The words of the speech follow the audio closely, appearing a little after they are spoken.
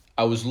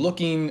I was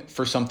looking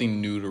for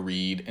something new to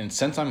read, and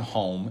since I'm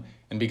home,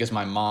 and because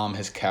my mom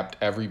has kept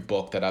every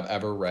book that I've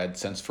ever read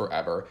since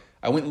forever,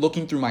 I went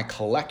looking through my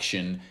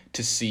collection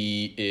to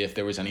see if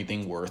there was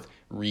anything worth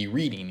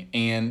rereading.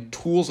 And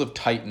Tools of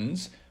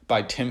Titans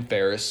by Tim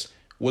Ferriss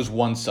was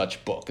one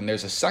such book. And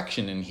there's a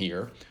section in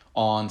here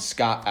on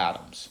Scott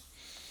Adams.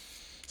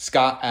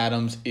 Scott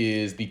Adams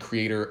is the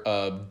creator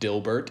of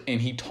Dilbert,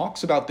 and he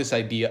talks about this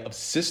idea of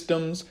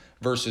systems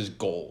versus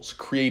goals,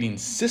 creating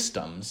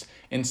systems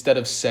instead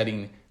of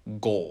setting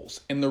goals.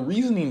 And the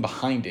reasoning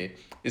behind it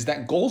is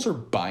that goals are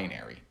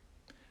binary.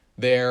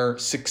 They're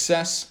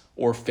success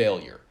or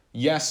failure,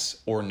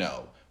 yes or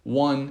no,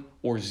 1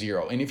 or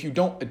 0. And if you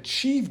don't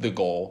achieve the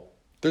goal,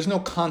 there's no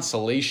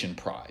consolation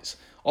prize.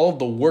 All of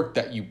the work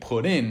that you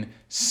put in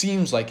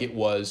seems like it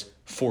was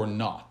for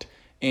naught.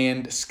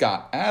 And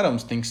Scott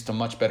Adams thinks it's a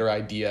much better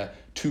idea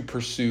to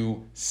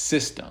pursue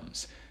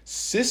systems.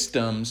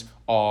 Systems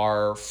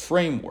are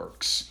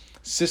frameworks.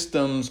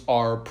 Systems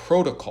are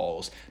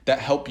protocols that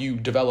help you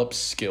develop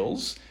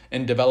skills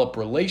and develop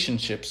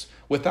relationships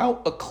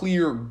without a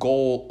clear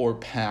goal or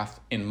path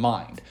in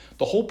mind.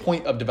 The whole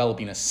point of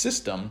developing a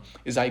system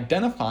is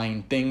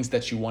identifying things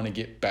that you want to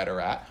get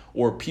better at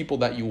or people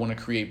that you want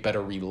to create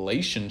better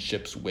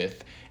relationships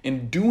with,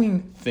 and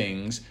doing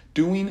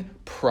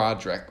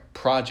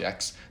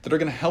projects that are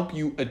going to help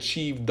you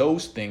achieve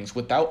those things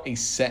without a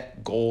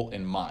set goal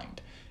in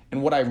mind.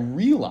 And what I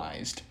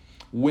realized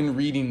when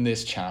reading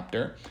this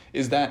chapter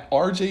is that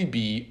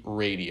RJB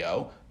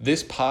Radio,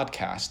 this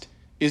podcast,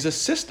 is a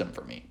system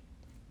for me.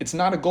 It's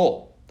not a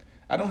goal.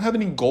 I don't have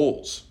any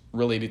goals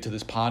related to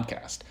this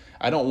podcast.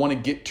 I don't want to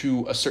get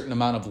to a certain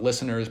amount of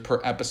listeners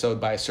per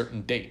episode by a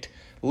certain date.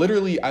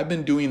 Literally, I've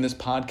been doing this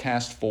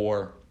podcast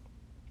for,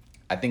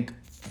 I think,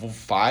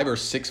 5 or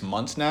 6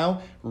 months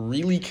now,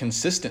 really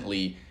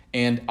consistently,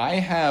 and I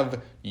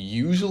have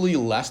usually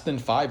less than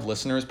 5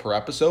 listeners per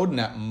episode, and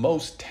at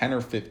most 10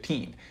 or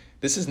 15.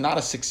 This is not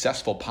a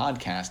successful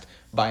podcast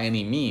by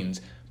any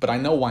means, but I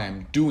know why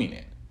I'm doing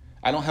it.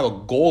 I don't have a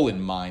goal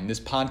in mind. This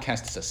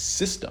podcast is a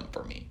system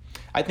for me.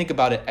 I think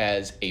about it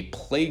as a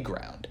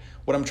playground.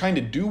 What I'm trying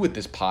to do with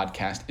this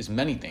podcast is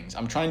many things.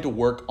 I'm trying to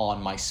work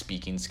on my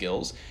speaking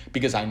skills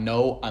because I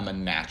know I'm a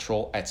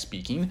natural at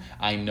speaking.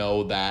 I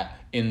know that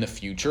in the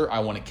future, I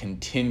want to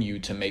continue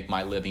to make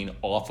my living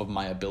off of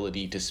my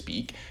ability to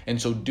speak.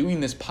 And so doing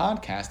this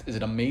podcast is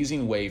an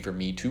amazing way for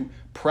me to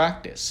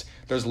practice.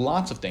 There's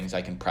lots of things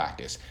I can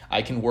practice.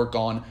 I can work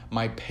on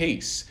my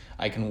pace.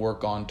 I can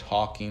work on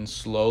talking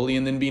slowly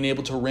and then being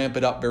able to ramp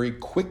it up very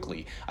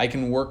quickly. I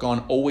can work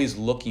on always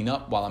looking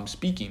up while I'm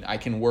speaking. I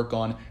can work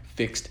on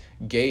fixed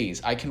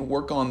gaze. I can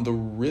work on the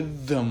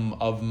rhythm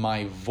of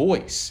my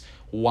voice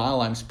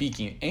while I'm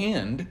speaking,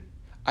 and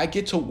I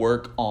get to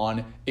work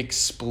on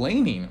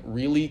explaining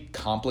really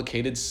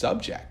complicated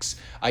subjects.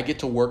 I get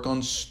to work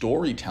on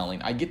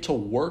storytelling. I get to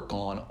work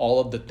on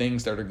all of the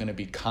things that are going to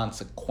be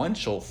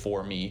consequential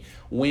for me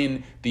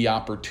when the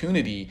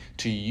opportunity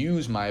to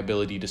use my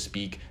ability to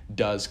speak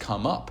does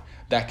come up.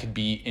 That could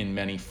be in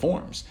many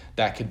forms.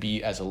 That could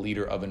be as a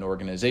leader of an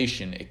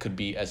organization. It could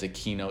be as a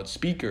keynote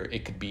speaker.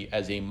 It could be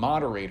as a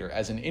moderator,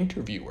 as an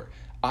interviewer.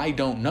 I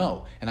don't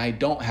know, and I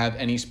don't have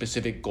any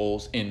specific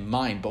goals in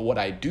mind. But what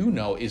I do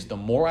know is the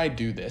more I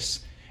do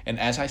this, and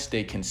as I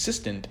stay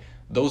consistent,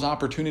 those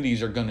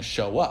opportunities are going to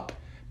show up.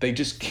 They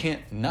just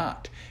can't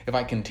not. If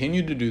I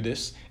continue to do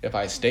this, if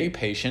I stay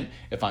patient,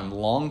 if I'm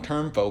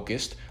long-term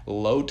focused,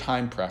 low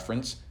time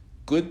preference,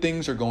 good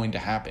things are going to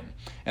happen.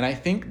 And I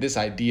think this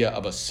idea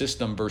of a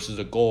system versus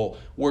a goal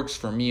works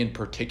for me in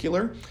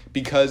particular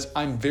because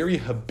I'm very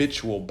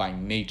habitual by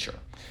nature.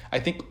 I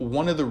think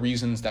one of the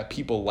reasons that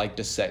people like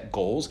to set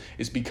goals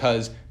is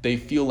because they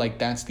feel like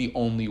that's the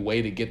only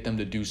way to get them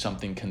to do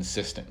something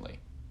consistently.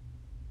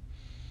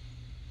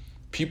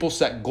 People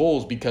set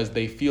goals because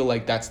they feel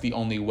like that's the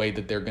only way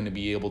that they're going to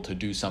be able to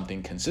do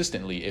something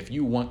consistently. If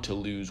you want to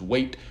lose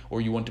weight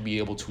or you want to be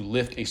able to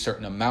lift a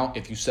certain amount,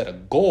 if you set a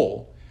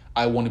goal,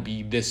 I want to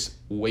be this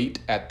weight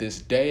at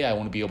this day, I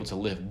want to be able to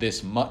lift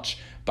this much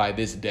by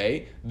this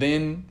day,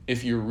 then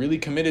if you're really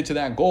committed to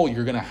that goal,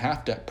 you're going to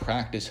have to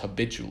practice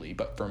habitually.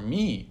 But for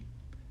me,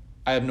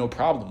 I have no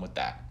problem with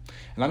that.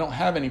 And I don't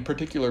have any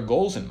particular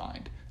goals in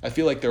mind. I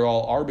feel like they're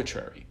all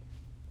arbitrary.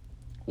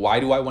 Why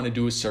do I want to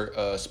do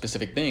a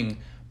specific thing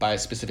by a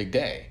specific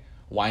day?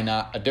 Why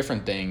not a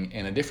different thing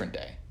in a different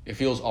day? It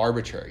feels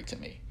arbitrary to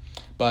me.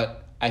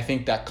 But I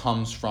think that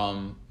comes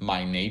from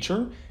my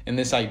nature, and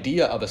this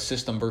idea of a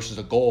system versus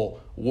a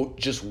goal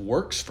just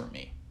works for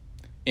me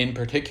in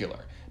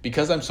particular.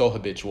 Because I'm so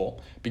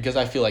habitual, because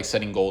I feel like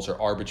setting goals are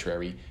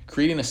arbitrary,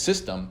 creating a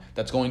system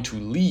that's going to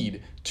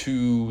lead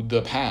to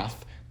the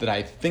path that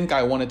I think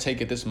I want to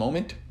take at this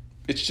moment,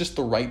 it's just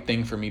the right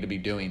thing for me to be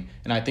doing.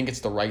 And I think it's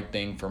the right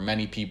thing for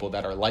many people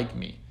that are like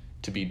me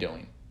to be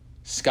doing.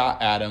 Scott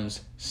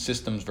Adams,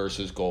 Systems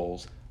versus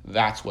Goals.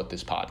 That's what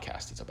this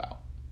podcast is about.